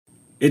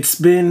It's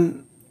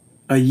been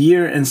a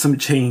year and some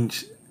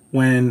change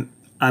when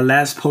I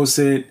last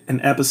posted an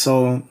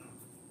episode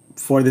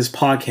for this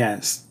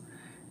podcast.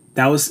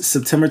 That was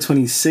September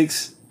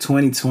 26th,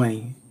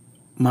 2020.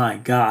 My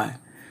God.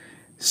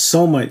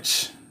 So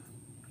much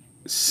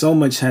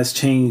has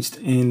changed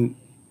in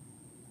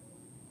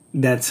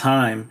that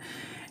time.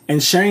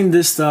 And sharing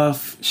this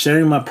stuff,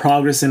 sharing my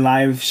progress in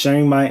life,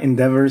 sharing my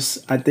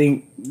endeavors, I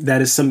think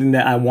that is something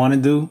that I want to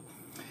do.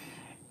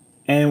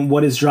 And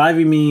what is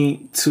driving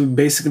me to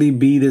basically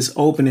be this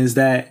open is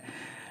that,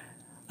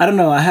 I don't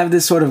know, I have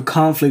this sort of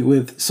conflict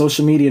with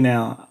social media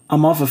now.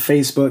 I'm off of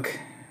Facebook.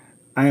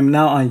 I am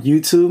now on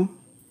YouTube.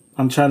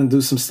 I'm trying to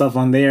do some stuff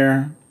on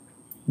there,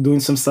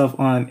 doing some stuff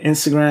on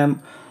Instagram,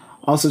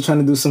 also trying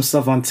to do some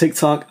stuff on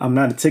TikTok. I'm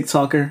not a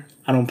TikToker.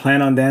 I don't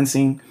plan on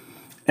dancing.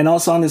 And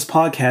also on this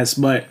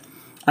podcast. But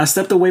I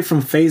stepped away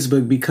from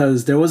Facebook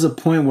because there was a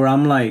point where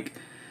I'm like,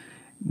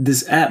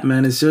 this app,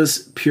 man, is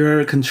just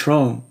pure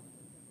control.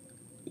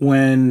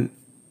 When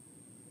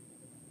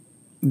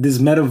this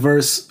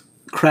metaverse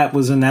crap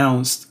was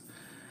announced,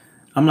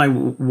 I'm like,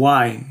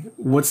 why?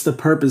 What's the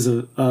purpose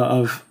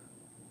of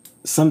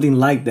something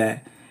like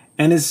that?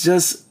 And it's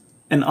just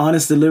an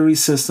honest delivery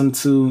system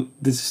to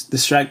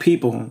distract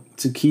people,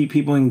 to keep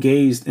people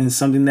engaged in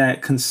something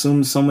that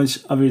consumes so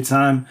much of your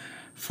time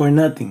for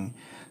nothing.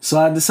 So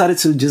I decided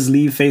to just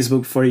leave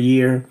Facebook for a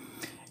year.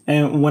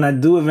 And when I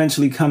do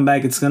eventually come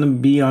back, it's going to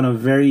be on a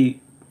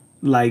very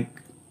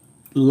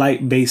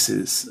light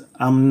basis.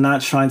 I'm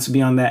not trying to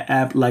be on that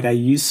app like I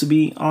used to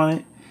be on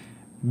it,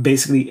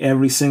 basically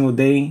every single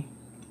day.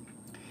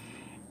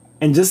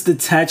 And just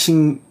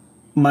detaching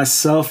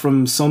myself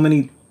from so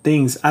many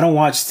things. I don't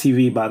watch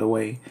TV, by the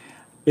way.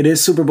 It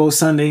is Super Bowl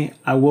Sunday.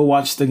 I will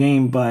watch the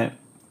game, but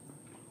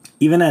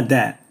even at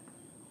that,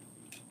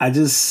 I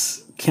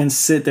just can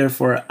sit there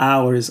for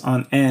hours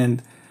on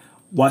end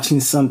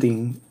watching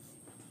something,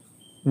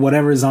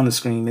 whatever is on the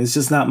screen. It's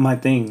just not my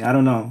thing. I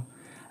don't know.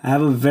 I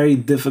have a very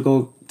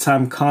difficult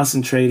time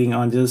concentrating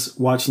on just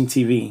watching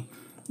TV.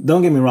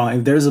 Don't get me wrong.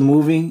 If there's a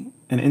movie,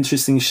 an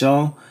interesting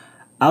show,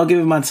 I'll give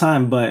it my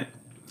time. But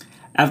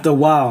after a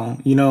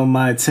while,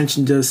 my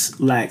attention just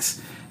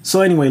lacks.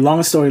 So anyway,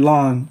 long story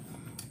long,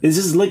 it's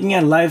just looking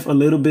at life a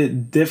little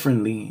bit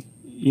differently.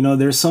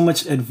 There's so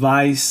much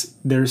advice.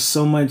 There's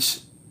so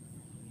much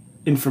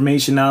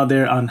information out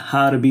there on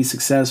how to be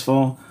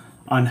successful,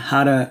 on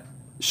how to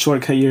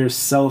shortcut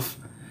yourself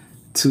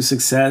to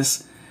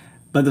success.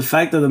 But the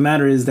fact of the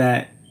matter is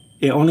that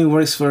it only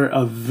works for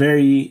a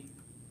very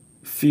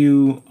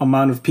few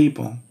amount of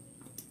people.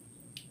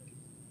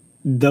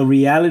 The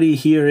reality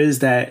here is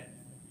that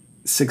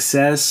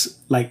success,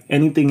 like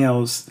anything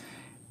else,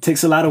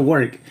 takes a lot of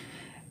work.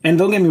 And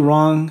don't get me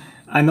wrong,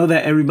 I know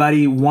that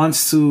everybody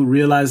wants to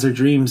realize their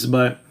dreams,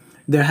 but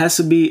there has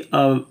to be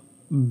a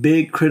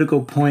big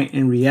critical point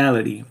in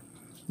reality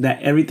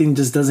that everything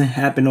just doesn't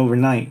happen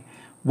overnight.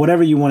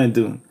 Whatever you want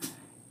to do.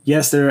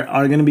 Yes, there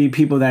are going to be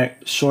people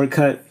that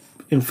shortcut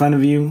in front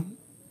of you,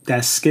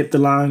 that skip the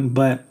line,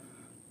 but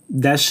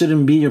that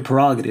shouldn't be your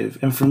prerogative.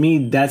 And for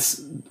me,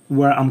 that's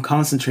where I'm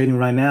concentrating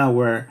right now,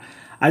 where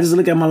I just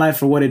look at my life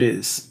for what it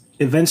is.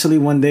 Eventually,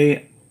 one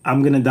day,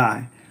 I'm going to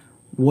die.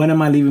 What am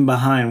I leaving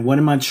behind? What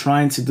am I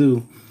trying to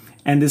do?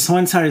 And this whole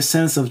entire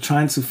sense of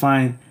trying to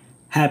find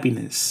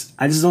happiness,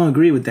 I just don't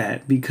agree with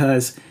that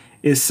because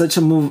it's such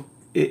a move.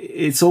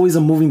 It's always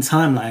a moving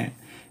timeline.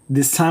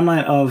 This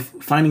timeline of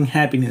finding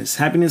happiness.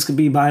 Happiness could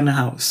be buying a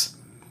house.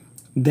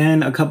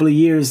 Then a couple of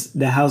years,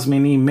 the house may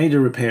need major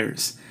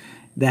repairs.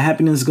 The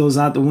happiness goes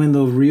out the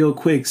window real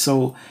quick.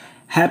 So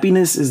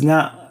happiness is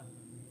not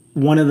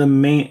one of the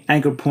main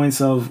anchor points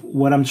of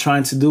what I'm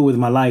trying to do with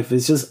my life.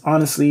 It's just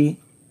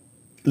honestly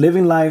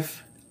living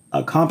life,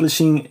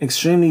 accomplishing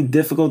extremely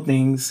difficult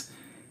things.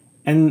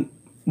 And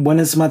when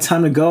it's my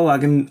time to go, I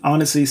can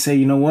honestly say,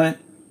 you know what?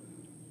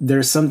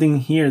 There's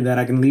something here that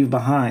I can leave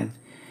behind.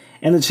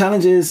 And the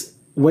challenge is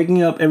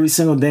waking up every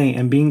single day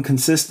and being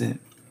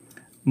consistent.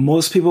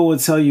 Most people will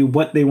tell you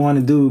what they want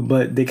to do,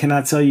 but they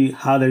cannot tell you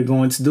how they're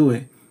going to do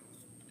it.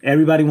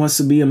 Everybody wants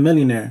to be a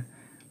millionaire,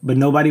 but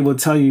nobody will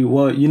tell you,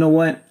 well, you know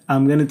what?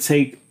 I'm going to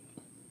take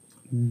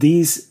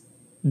these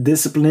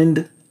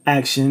disciplined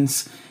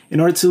actions in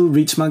order to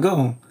reach my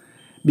goal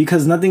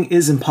because nothing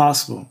is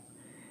impossible.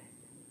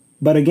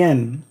 But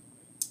again,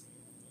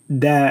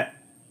 that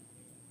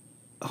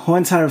whole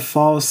entire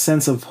false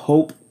sense of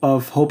hope,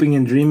 of hoping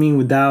and dreaming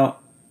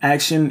without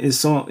action is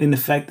so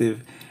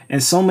ineffective.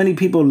 And so many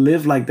people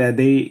live like that.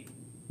 They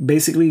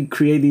basically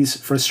create these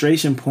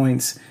frustration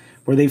points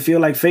where they feel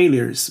like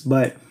failures.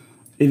 But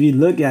if you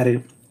look at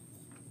it,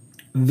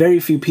 very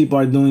few people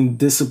are doing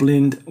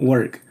disciplined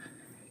work.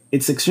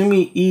 It's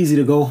extremely easy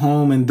to go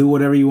home and do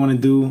whatever you want to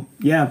do.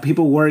 Yeah,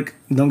 people work,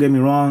 don't get me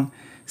wrong.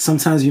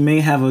 Sometimes you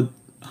may have a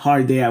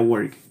hard day at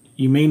work.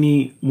 You may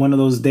need one of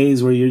those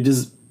days where you're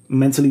just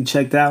mentally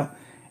checked out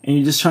and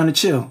you're just trying to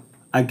chill.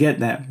 I get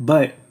that.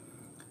 But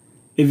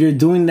if you're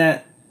doing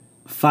that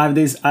 5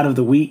 days out of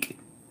the week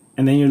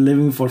and then you're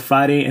living for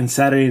Friday and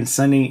Saturday and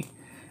Sunday,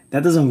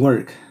 that doesn't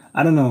work.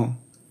 I don't know.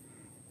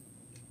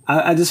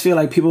 I just feel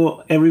like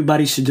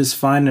everybody should just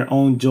find their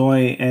own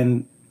joy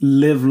and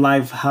live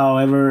life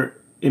however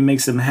it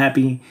makes them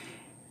happy,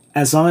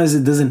 as long as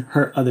it doesn't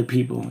hurt other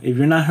people. If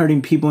you're not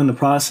hurting people in the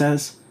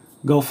process,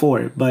 go for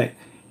it. But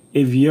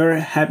if your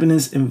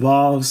happiness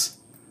involves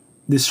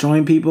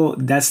destroying people,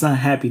 that's not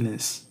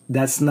happiness.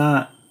 That's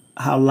not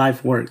how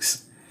life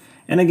works.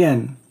 And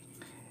again,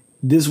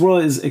 this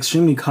world is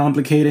extremely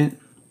complicated.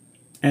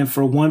 And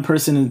for one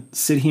person to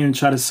sit here and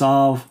try to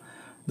solve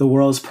the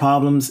world's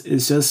problems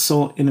is just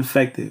so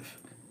ineffective.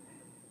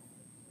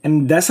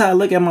 And that's how I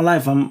look at my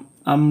life.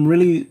 I'm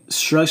really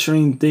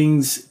structuring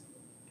things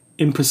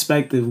in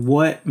perspective.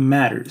 What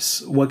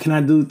matters? What can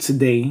I do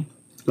today,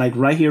 like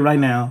right here, right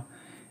now,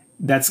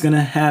 that's going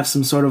to have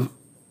some sort of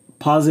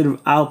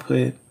positive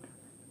output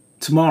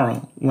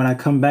tomorrow when I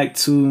come back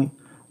to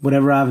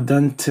whatever I've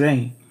done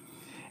today.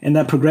 And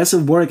that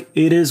progressive work,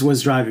 it is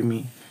what's driving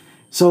me.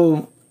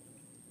 So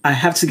I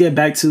have to get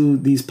back to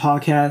these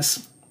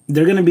podcasts.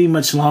 They're going to be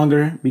much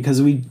longer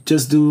because we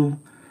just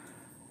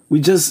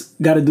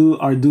got to do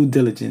our due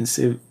diligence.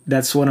 If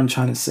that's what I'm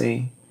trying to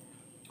say.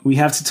 We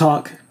have to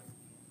talk.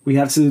 We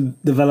have to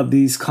develop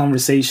these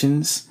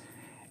conversations,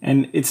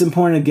 and it's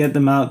important to get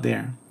them out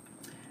there.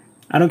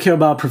 I don't care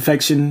about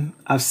perfection.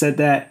 I've said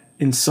that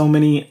in so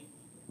many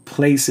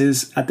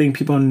places. I think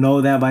people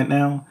know that by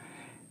now.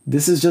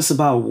 This is just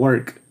about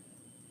work.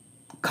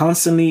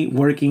 Constantly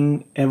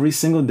working every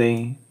single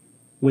day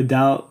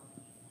without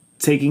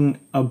taking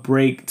a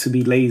break to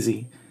be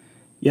lazy.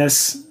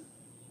 Yes,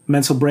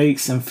 mental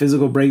breaks and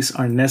physical breaks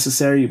are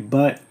necessary,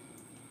 but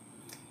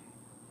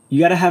you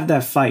got to have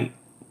that fight.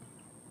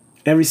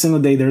 Every single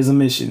day there's a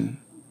mission.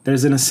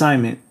 There's an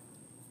assignment.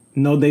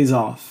 No days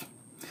off.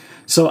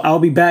 So I'll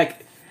be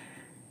back.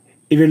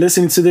 If you're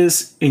listening to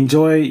this,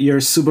 enjoy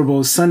your Super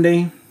Bowl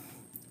Sunday.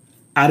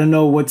 I don't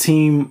know what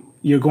team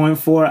you're going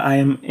for. I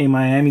am a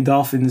Miami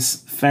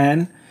Dolphins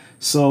fan.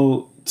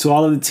 So to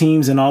all of the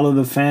teams and all of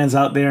the fans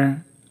out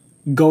there,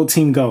 go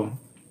team go.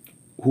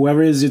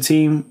 Whoever is your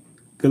team,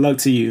 good luck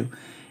to you.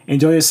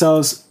 Enjoy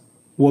yourselves.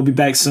 We'll be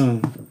back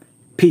soon.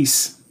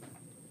 Peace.